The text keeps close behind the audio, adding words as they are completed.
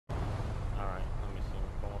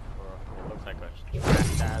like a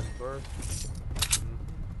fast ass burst.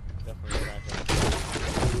 Definitely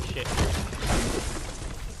fast. Shit.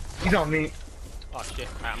 He's on me. Oh shit.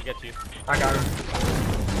 Alright, I'm gonna get you. I got him.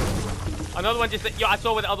 Another one just. Yo, I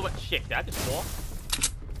saw where the other one. Shit, did I just fall?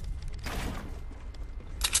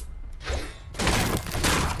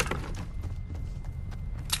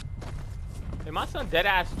 Is my son dead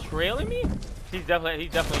ass trailing me? He's definitely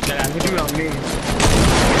dead ass. What you on me?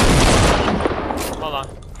 Hold on.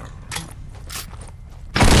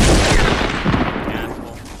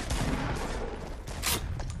 Asshole.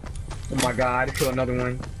 Oh my god, I just killed another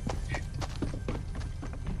one.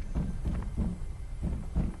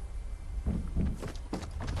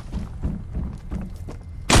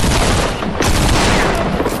 I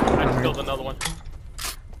just killed another one.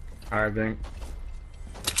 Alright, Bing.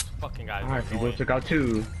 Fucking guys. Alright, people took out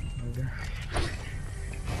two.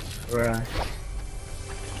 Right.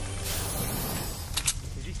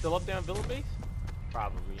 Is he still up there in Villa Base?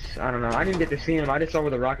 Probably. I don't know. I didn't get to see him. I just saw where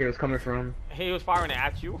the rocket was coming from. He was firing it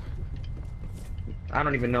at you. I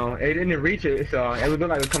don't even know. It didn't reach it, so it would look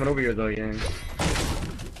like it was coming over here though, yeah.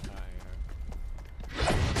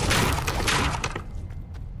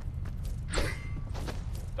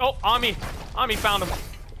 Oh, Army found him.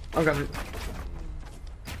 Okay.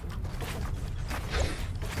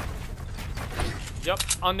 Yep,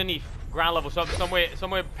 underneath, ground level, so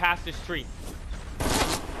somewhere past this tree.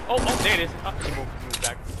 Oh, there it is. Oh, he moved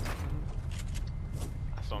back.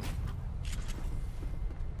 I saw him.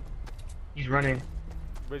 He's running.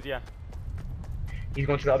 Where's he at? He's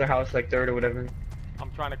going to the other house, like third or whatever.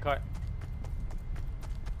 I'm trying to cut.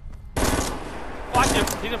 Watch him.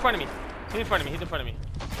 He's in front of me. He's in front of me. He's in front of me.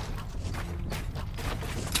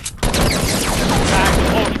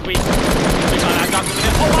 Oh, he's weak. He's weak. I got him in.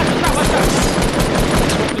 Oh, watch the trap.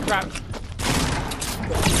 Watch the trap.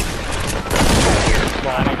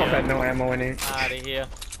 Wow, I had no ammo in it. Out of here.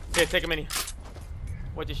 Here, take a mini.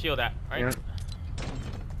 What's your shield at? Right? Yeah.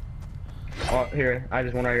 Oh, here. I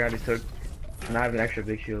just one I already took. And I have an extra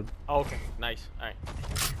big shield. Oh, okay. Nice. Alright.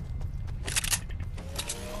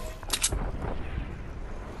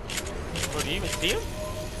 Bro, do you even see him?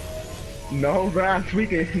 No, bro, I'm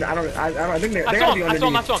tweaking. I think they're I saw him.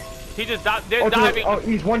 He just they're diving. Oh,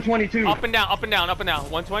 he's 122. Up and down.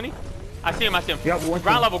 120. I see him. Yep,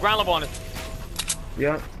 ground level on it.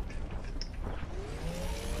 Yep.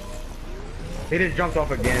 They just jumped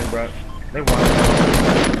off again, bro. They won.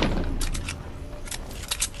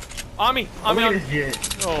 Army. Oh my god.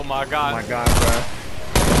 Oh my god,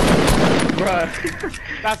 bro. Bruh.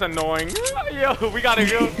 That's annoying. Yo, we gotta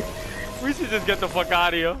go. We should just get the fuck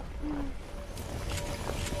out of here.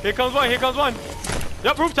 Here comes one.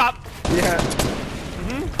 Yep, rooftop. Yeah.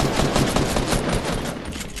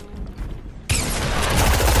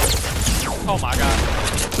 Oh my god.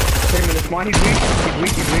 Put him in the spawn. He's weak.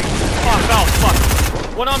 Oh, I fell. Fuck.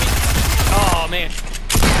 One on me. Oh, man.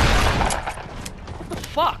 What the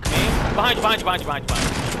fuck, man? Behind you.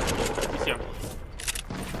 You see him.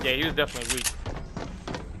 Yeah, he was definitely weak.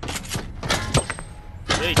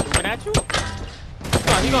 Yeah, he shooting at you?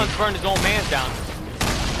 No, he's gonna burn his own man down.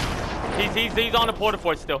 He's on the porta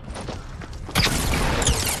fort still.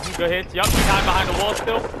 Good hits. Yup, he's hiding behind the wall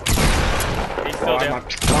still. He's still there. My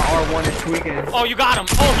R1 is tweaking. Oh, you got him.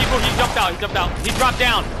 Oh, he jumped out. He dropped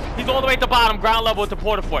down. He's all the way at the bottom, ground level at the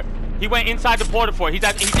porta fort. He went inside the porta fort. He's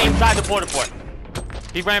inside the porta fort.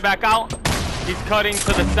 He ran back out. He's cutting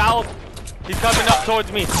to the south. He's coming up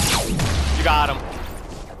towards me. You got him.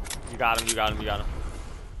 You got him.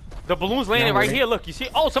 The balloon's landing right here. Look, you see?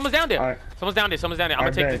 Oh, someone's down there. Right. Someone's down there. I'm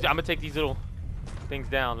gonna take these little things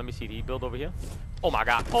down. Let me see. Did he build over here? Oh my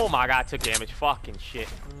god. Took damage. Fucking shit.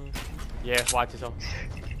 Yeah, watch yourself.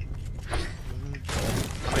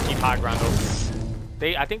 I'm gonna keep high ground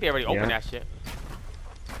though. I think they already opened that shit.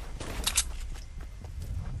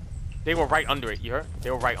 They were right under it, you heard?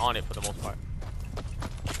 They were right on it for the most part.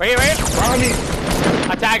 Right here.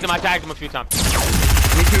 I tagged him a few times.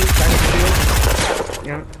 Me too,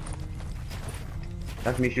 yeah.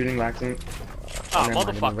 That's me shooting Laxing. Oh,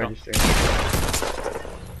 motherfucker.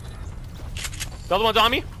 The other one's on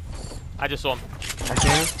me? I just saw him. I see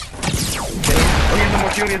him. Oh,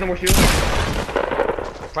 he has no more shield.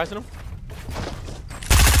 Pressing him.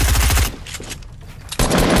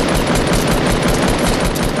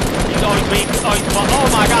 He's weak. Oh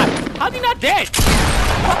my god. How's he not dead?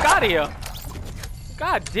 Fuck out of here.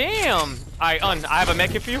 God damn. Alright, I have a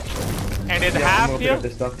mech for you. And there's a half here.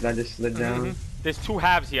 This stuff that I just slid down. There's two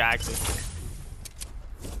halves here actually.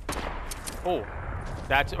 Oh.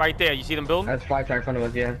 That's right there. You see them building? That's 5 in front of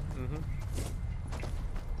us, yeah.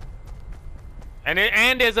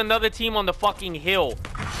 And there's another team on the fucking hill.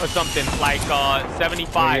 or something. Like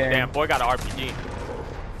 75. Yeah. Damn, boy got an RPG.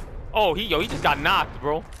 Oh, he just got knocked,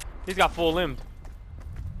 bro. He's got full limbed.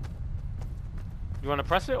 You wanna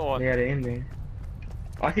press it or? Yeah, they're in there.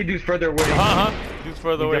 I see dudes further away. Dude's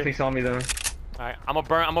further He away. definitely saw me though. Alright, I'm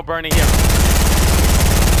gonna burn it here.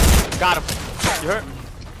 Got him. You hurt?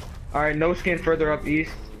 Alright, no skin further up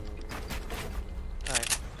east.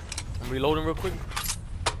 Alright. I'm reloading real quick.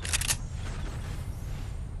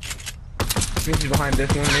 I think he's behind this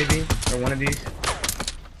one maybe. Or one of these.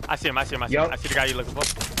 I see him. Yup. I see the guy you're looking for.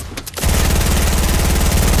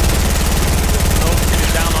 No,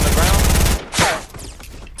 he's down on the ground.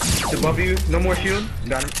 It's above you. No more shield.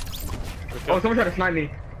 Got him. Oh, someone tried to snipe me.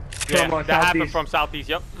 Yeah, From, that happened southeast. from southeast,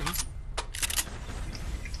 yep.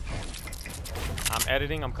 I'm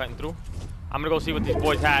editing, I'm cutting through. I'm gonna go see what these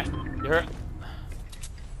boys had. You heard?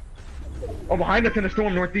 Oh, behind us in the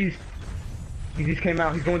storm, northeast. He just came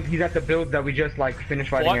out. He's at the build that we just like finished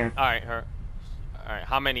fighting One? in. Alright, her. Alright,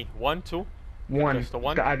 how many? One, two? One. Just the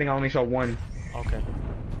one? I think I only saw one. Okay.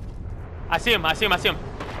 I see him.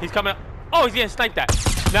 He's coming up. Oh, he's getting sniped at.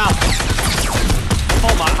 Now.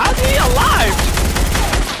 Oh my, how's he alive?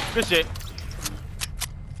 Good shit.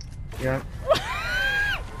 Yeah.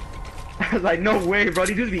 I was like, no way, bro.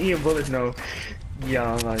 These dudes be eating bullets, no.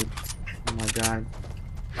 Yeah, I'm like, oh my god.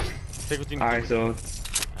 Take what you need. Alright, so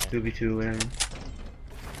 2v2, whatever.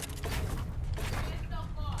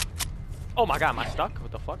 Oh my god, am I stuck?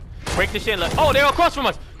 What the fuck? Break this shit. Oh, they're across from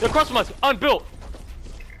us. Unbuilt.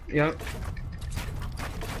 Yep.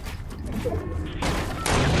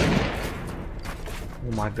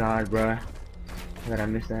 Oh my god, bruh. How did I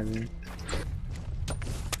miss that, man?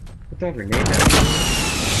 What's on grenade?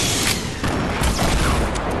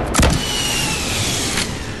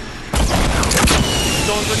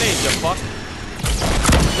 Throwing grenades, you fuck.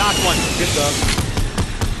 Knocked one. Good stuff.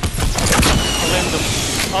 I limbed him.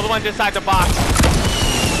 Other one's inside the box.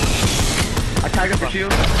 I tagged him for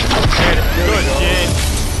shield. Good shit.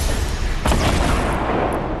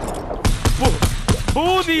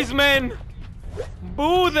 Boo these men.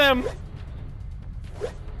 Boo them.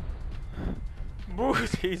 Boo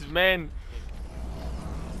these men.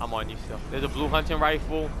 I'm on you still. There's a blue hunting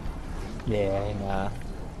rifle. Yeah, and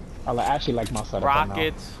I actually like my setup.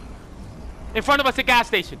 Rockets. In front of us, a gas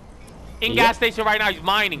station. In gas station right now, he's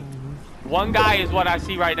mining. One guy is what I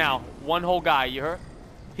see right now. One whole guy, you heard?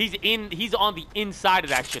 He's on the inside of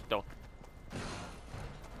that shit though.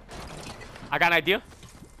 I got an idea.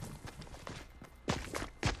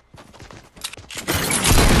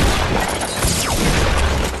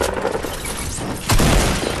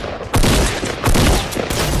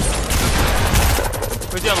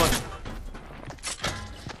 Where's the other one?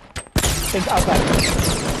 It's outside.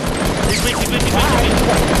 He's weak.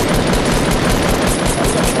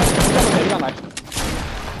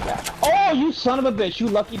 Oh, you son of a bitch! You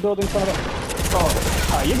lucky building son of a.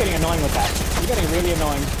 Oh, you're getting annoying with that. You're getting really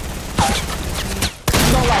annoying.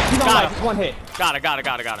 You don't like. Just one hit. Got it.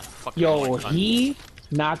 Fucking Yo, he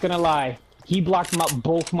not gonna lie. He blocked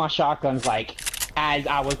both my shotguns like as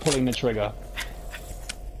I was pulling the trigger.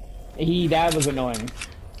 That was annoying.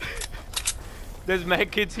 There's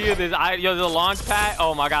med kits here. There's a launch pad.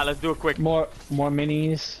 Oh my god, let's do it quick. More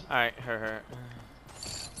minis. All right, her.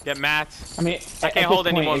 Get mats. I mean, I can't hold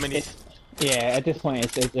any more minis. Yeah, at this point,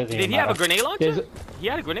 it doesn't Did he have a grenade launcher? He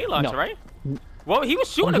had a grenade launcher, No. right? Well, he was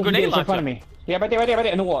shooting a grenade launcher. In front of me. Yeah, right there,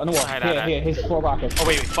 in the wall, Alright. Here, his 4 rockets. Oh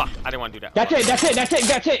wait, fuck! I didn't want to do that. That's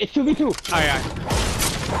it. It's 2v2. Alright.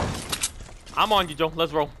 I'm on you, Joe.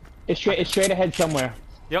 Let's roll. It's straight ahead somewhere.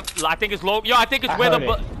 Yep. I think it's low. Yo, I think it's where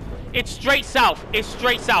the. It's straight south.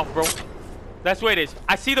 Bro. That's where it is.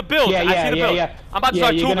 I see the build. Yeah. I see the build. I'm about to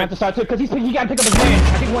start you're tubing. gonna have to start too, because he gotta pick up his man.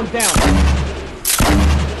 I think one's down.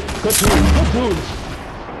 Good dude.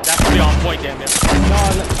 That should be on point, damn it. No,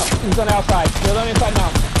 he's on the outside. He's on the inside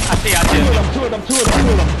now. I see. Two of them.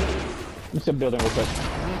 I'm still building real quick.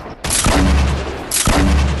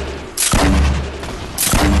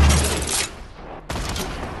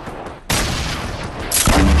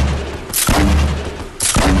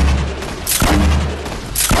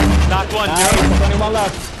 Knocked one, Nice, Joe. there's only one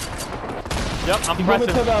left. Yep, I'm He's pressing. moving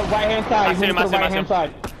to the right-hand side. I see him. Right-hand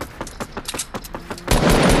side.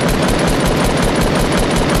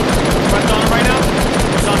 Press on him right now.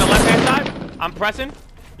 He's on the left-hand side. I'm pressing.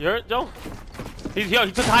 You heard, Joe? He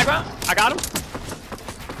took the high ground. I got him.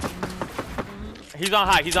 He's on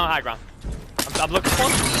high ground. I'm looking for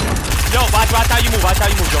him. Yo, watch how you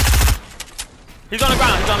move. Joe. He's on the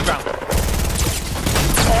ground.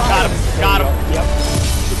 Got him. Yep.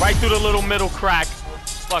 Right through the little middle crack.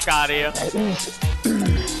 Fuck out of here.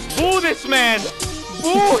 Boo this man.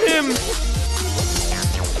 Boo him.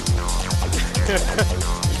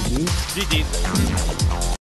 GG's.